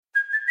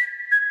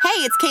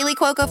Hey, it's Kaylee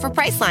Cuoco for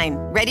Priceline.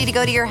 Ready to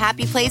go to your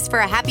happy place for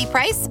a happy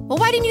price? Well,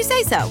 why didn't you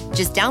say so?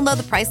 Just download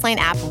the Priceline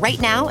app right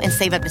now and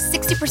save up to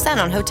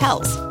 60% on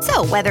hotels.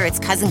 So whether it's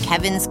Cousin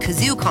Kevin's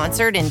Kazoo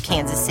Concert in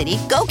Kansas City,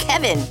 go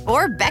Kevin,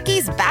 or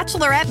Becky's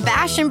Bachelorette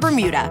Bash in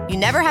Bermuda, you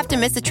never have to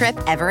miss a trip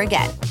ever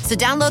again. So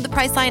download the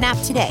Priceline app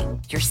today.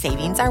 Your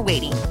savings are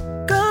waiting.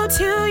 Go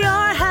to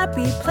your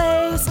happy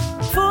place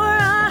for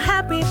a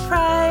happy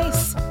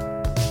price.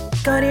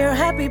 Go to your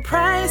happy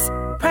price,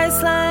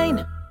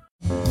 Priceline.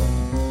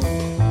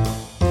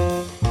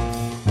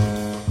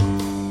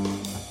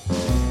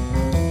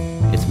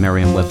 It's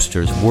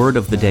Merriam-Webster's Word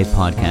of the Day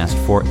podcast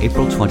for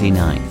April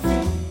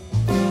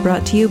 29th.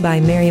 Brought to you by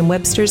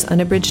Merriam-Webster's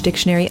Unabridged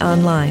Dictionary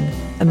Online,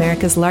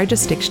 America's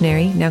largest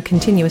dictionary, now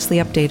continuously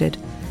updated.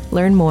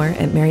 Learn more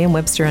at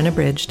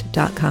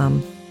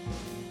merriam-websterunabridged.com.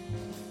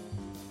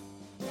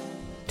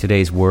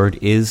 Today's word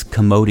is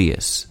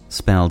commodious,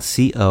 spelled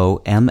commodious.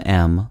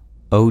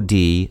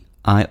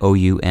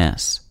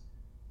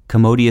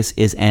 Commodious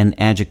is an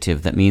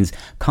adjective that means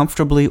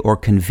comfortably or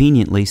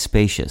conveniently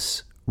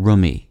spacious,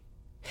 roomy.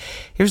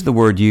 Here's the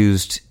word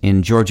used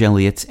in George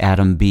Eliot's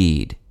Adam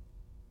Bede.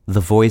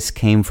 The voice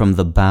came from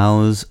the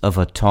boughs of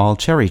a tall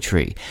cherry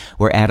tree,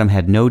 where Adam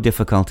had no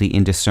difficulty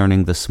in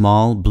discerning the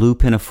small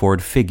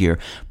blue-pinafored figure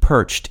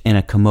perched in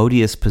a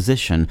commodious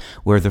position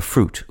where the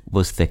fruit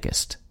was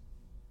thickest.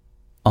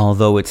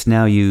 Although it's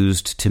now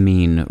used to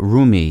mean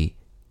roomy,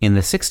 in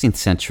the 16th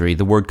century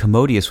the word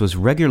commodious was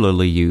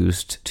regularly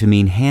used to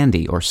mean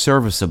handy or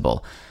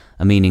serviceable,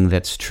 a meaning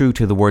that's true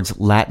to the word's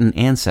Latin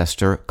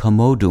ancestor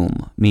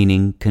commodum,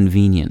 meaning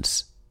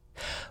convenience.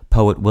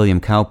 Poet William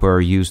Cowper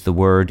used the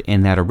word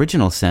in that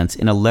original sense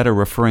in a letter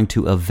referring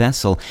to a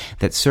vessel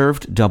that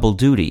served double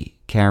duty,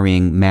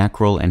 carrying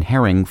mackerel and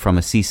herring from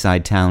a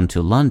seaside town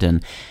to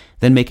London,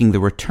 then making the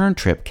return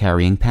trip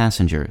carrying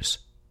passengers.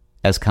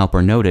 As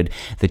Cowper noted,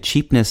 the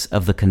cheapness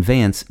of the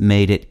conveyance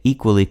made it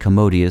equally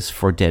commodious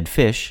for dead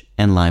fish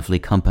and lively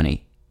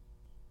company.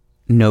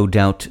 No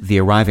doubt the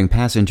arriving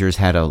passengers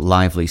had a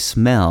lively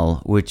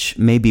smell, which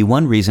may be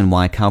one reason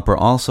why Cowper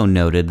also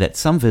noted that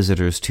some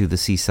visitors to the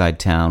seaside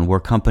town were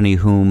company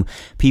whom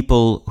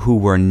people who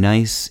were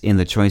nice in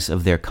the choice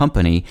of their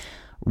company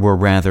were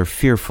rather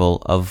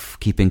fearful of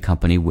keeping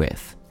company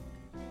with.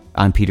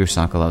 I'm Peter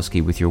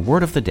Sokolowski with your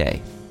Word of the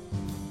Day.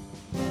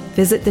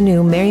 Visit the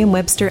new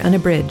Merriam-Webster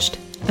Unabridged,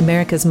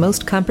 America's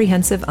most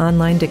comprehensive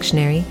online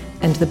dictionary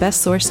and the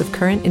best source of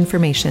current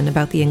information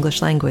about the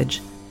English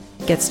language.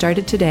 Get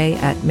started today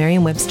at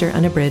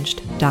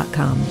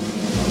merriam-websterunabridged.com.